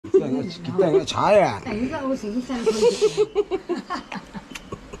等个茶呀。等一下，我先去上课。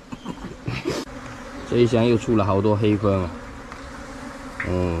这一箱又出了好多黑蜂啊！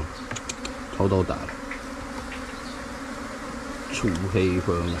哦，头都打了，出黑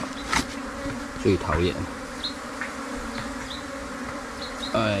蜂啊，最讨厌了。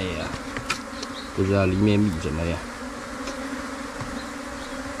哎呀，不知道里面蜜怎么样，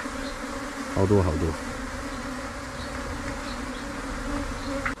好多好多。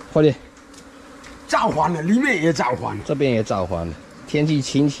快点！造反了，里面也造反了，这边也造反了。天气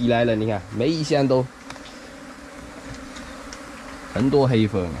晴起来了，你看每一箱都很多黑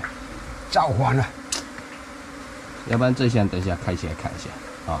蜂啊，造反了。要不然这箱等一下开起来看一下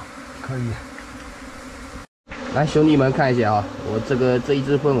啊。可以。来，兄弟们看一下啊，我这一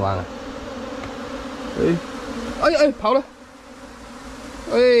只蜂王啊，哎跑了，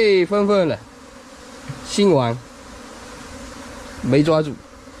纷纷了，新王没抓住，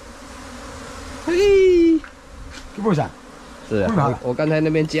是不是？是啊，我刚才那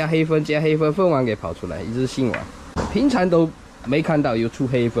边加黑蜂，蜂王给跑出来，一只新王，平常都没看到有出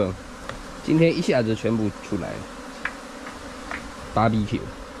黑蜂，今天一下子全部出来了，BBQ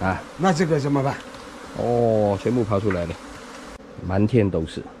啊，那这个怎么办？哦，全部跑出来了，满天都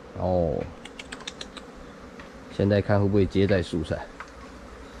是哦。现在看会不会接在树上？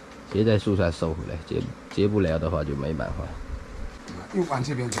接在树上收回来，接不了的话就没办法。又往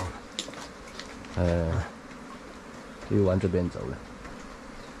这边走了。又往这边走了，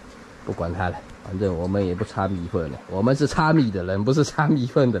不管他了，反正我们也不擦米粉了，我们是擦米的人，不是擦米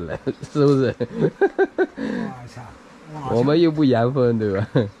粉的人，是不是？我们又不养蜂，对吧？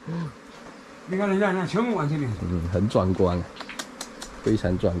你看人家全部往这边走，很壮观，非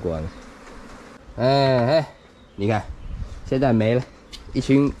常壮观。你看，现在没了，一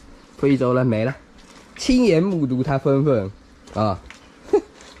群飞走了，没了，亲眼目睹它纷啊！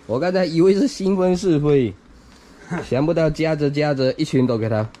我刚才以为是兴奋是非。想不到夹着，一群都给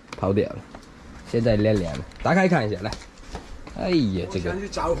它跑掉了，现在亮了。打开看一下，来。哎呀，这个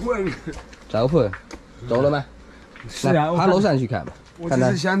找混，走了吗？是啊，爬楼上去看吧。我只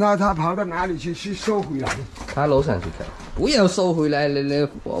是想他跑到哪里去收回来。爬楼上去看，不要收回来了，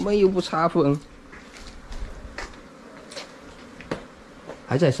我们又不插蜂，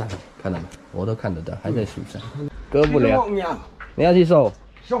还在上面，看到没？我都看得到，还在树上，割不了。你要去收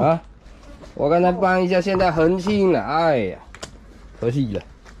啊？我刚才帮一下，现在很轻了，哎呀，可惜了，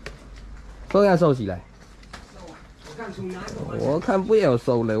蜂要收起来。我看不要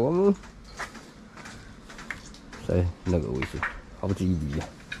收了，我们在那个位置好几米啊。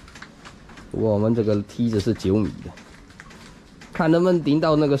不过我们这个梯子是9米的，看能不能顶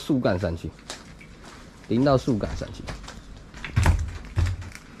到那个树干上去，你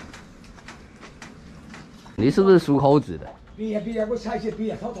是不是属猴子的？别，我踩起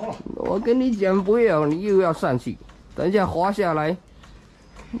别，偷了。我跟你讲不要，你又要上去，等一下滑下来，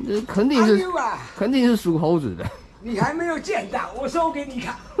这肯定是属猴子的。你还没有见到，我收给你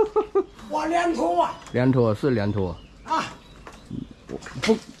看。哇，2坨啊！2坨是2坨啊！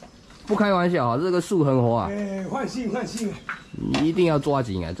不开玩笑啊，这个树很滑。放心。你一定要抓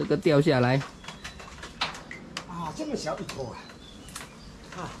紧啊，这个掉下来。啊，这么小一坨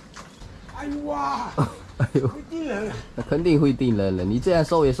啊！哎呦哇！会叮人了，那肯定会叮人了。你这样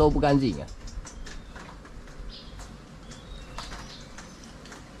收也收不干净啊！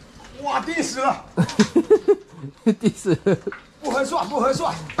哇，叮死了！叮死了！不合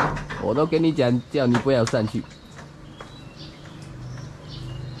算！我都跟你讲，叫你不要上去。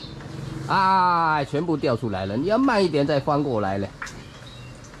啊，全部掉出来了！你要慢一点再翻过来了。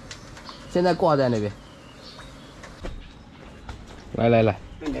现在挂在那边。来。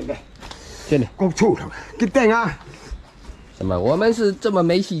这里，够臭了，给等啊！什么？我们是这么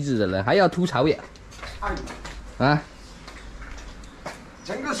没气质的人，还要吐槽呀？啊！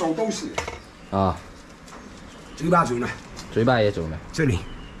整个手都是。啊！嘴巴肿了。嘴巴也肿了。这里。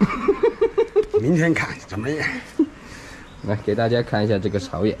明天看怎么样？来给大家看一下这个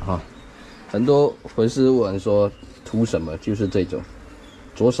草叶哈，很多粉丝问说涂什么，就是这种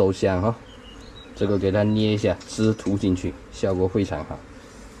左手香哈，这个给它捏一下，汁涂进去，效果非常好。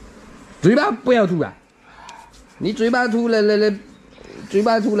嘴巴不要涂啊！你嘴巴涂了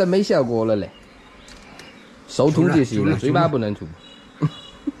没效果了嘞，手涂就行了，嘴巴不能涂。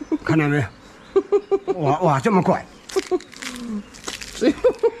看到没有？哇，这么快！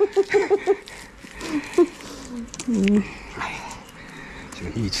哎呀，这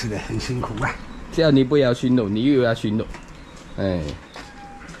个鱼吃的很辛苦啊！叫你不要熏肉，你又要熏肉，哎，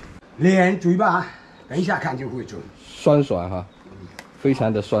脸、嘴巴，等一下看就会准。酸爽哈，非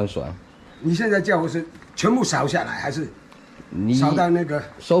常的酸爽。你现在叫我是全部扫下来，还是你少到那个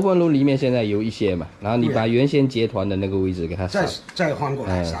收分路里面现在有一些嘛，然后你把原先结团的那个位置给它再换过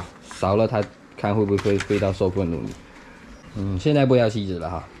来少，少了它看会不会飞到收分路里。现在不要气质了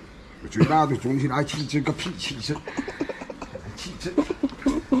哈。最大的总体来气质个屁气质，气质。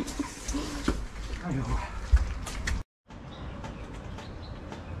哎呦！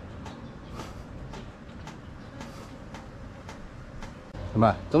什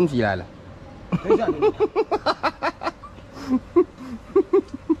么？终极来了！等一下，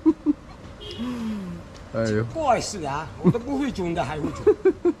哎呦！不好意思啊，我都不会准的，还会准。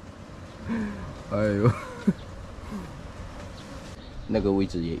哎呦！那个位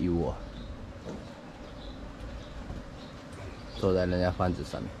置也有我，坐在人家贩子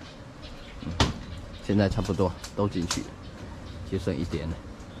上面。现在差不多都进去了，就剩一点了。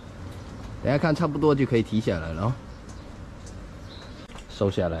等下看差不多就可以提下来了哦。收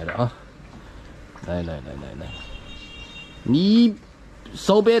下来了啊！来，你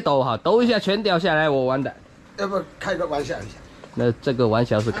手别抖哈，抖一下全掉下来，我完蛋。要不开个玩笑一下？那这个玩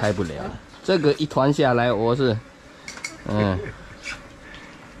笑是开不了的，这个一团下来，我是，来，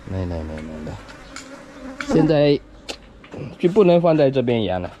现在就不能放在这边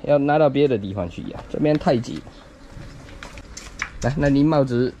养了，要拿到别的地方去养，这边太挤了。来，那你帽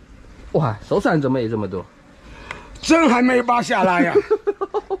子，哇，手上怎么也这么多？针还没拔下来呀。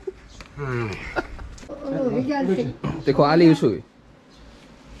这块阿溜水。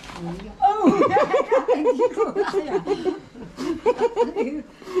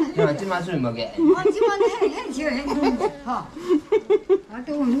今晚睡冇嘅。我今晚很久很多哈，啊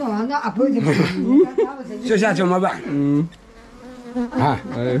都弄完那阿婆就这下怎么办？啊，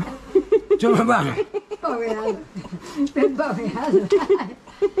哎呦，怎么办？报给他了，别报给他了。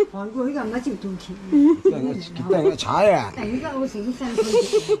韩国那个那就多钱。等个茶呀。等一个我先上去。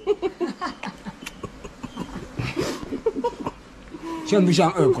像不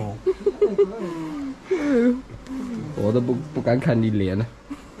像二狗？我都不敢看你脸了。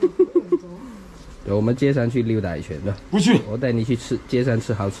对，我们街上去溜达一圈的。不去。我带你去吃街上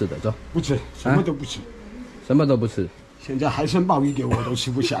吃好吃的，走。不吃，什么都不吃。什么都不吃。现在海参鲍鱼给我都吃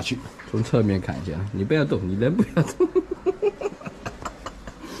不下去。从侧面看一下，你不要动，你人不要动。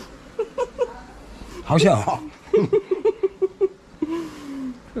好笑哈！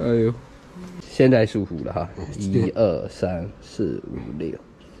哎呦，现在舒服了哈！1、2、3、4、5、6、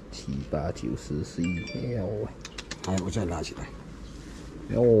7、8、9、10、11，哎喂！哎，我再拿起来。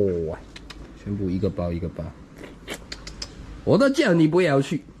哟喂！全部一个包一个包。我都叫你不要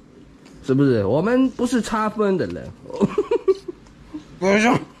去，是不是？我们不是差分的人。不是。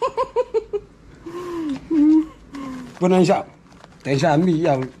不能笑，等一下蜜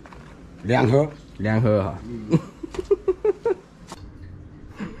要2盒。2盒哈。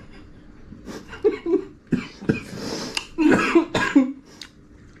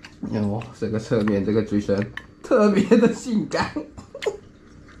哦，这个侧面这个嘴唇特别的性感。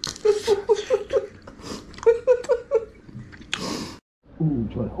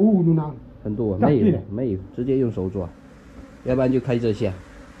错了，露娜。很多没有，直接用手抓，要不然就开这下，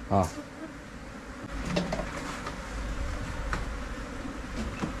啊。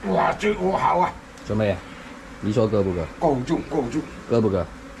哇，这锅好啊！怎么样？你说割不割？够重。割不割？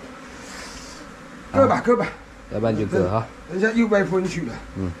割吧，割吧。要不然就割哈。等一下又被分去了。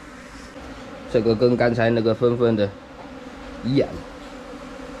这个跟刚才那个分的一样。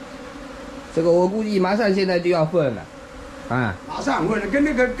这个我估计马上现在就要分了，啊！马上分了，跟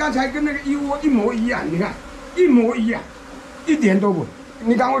那个刚才跟那个一窝一模一样，你看，一模一样，一点都不。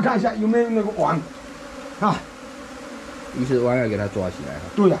你赶快看一下有没有那个网，啊。于是网要给它抓起来哈。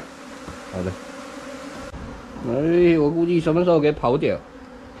对呀。好的。哎，我估计什么时候给跑掉，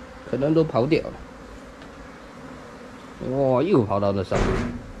可能都跑掉了。哇，又跑到那上面。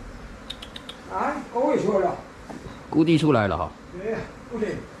啊，我也说了。估计出来了哈。对，不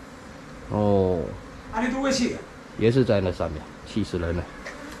对。哦。啊，你都会去。也是在那上面，气死人了。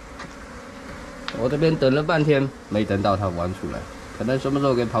我这边等了半天，没等到它玩出来，可能什么时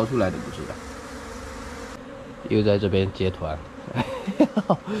候给跑出来的不知道。又在这边接团，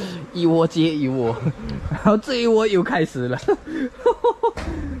一窝接一窝，然后这一窝又开始了，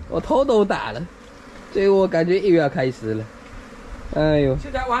我头都大了，这一窝感觉又要开始了，哎呦！现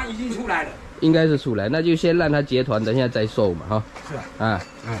在网已经出来了，应该是出来，那就先让它接团，等一下再收嘛，哈。是啊。啊，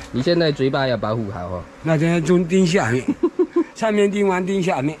你现在嘴巴要保护好哦。那等下就钉下面，上面钉完钉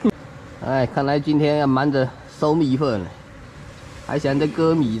下面。哎，看来今天要忙着收米粉了，还想着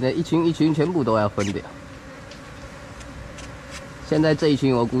割米呢，一群一群全部都要分掉。现在这一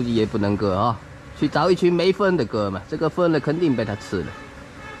群我估计也不能割啊，去找一群没分的割嘛，这个分了肯定被它吃了。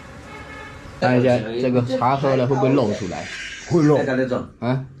看一下这个茶喝了会不会漏出来？会漏在那种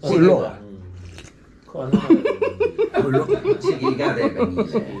啊，会漏，会漏，这个家在本地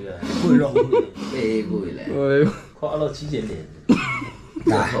会漏，会不会嘞？哎呦，花了7千年。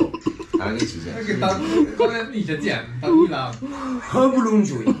大后，哪个7千？那个当你的讲，当一郎，合不拢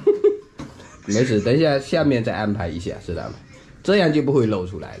嘴。没事，等一下下面再安排一下，知道吗？这样就不会露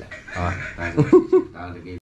出来了啊。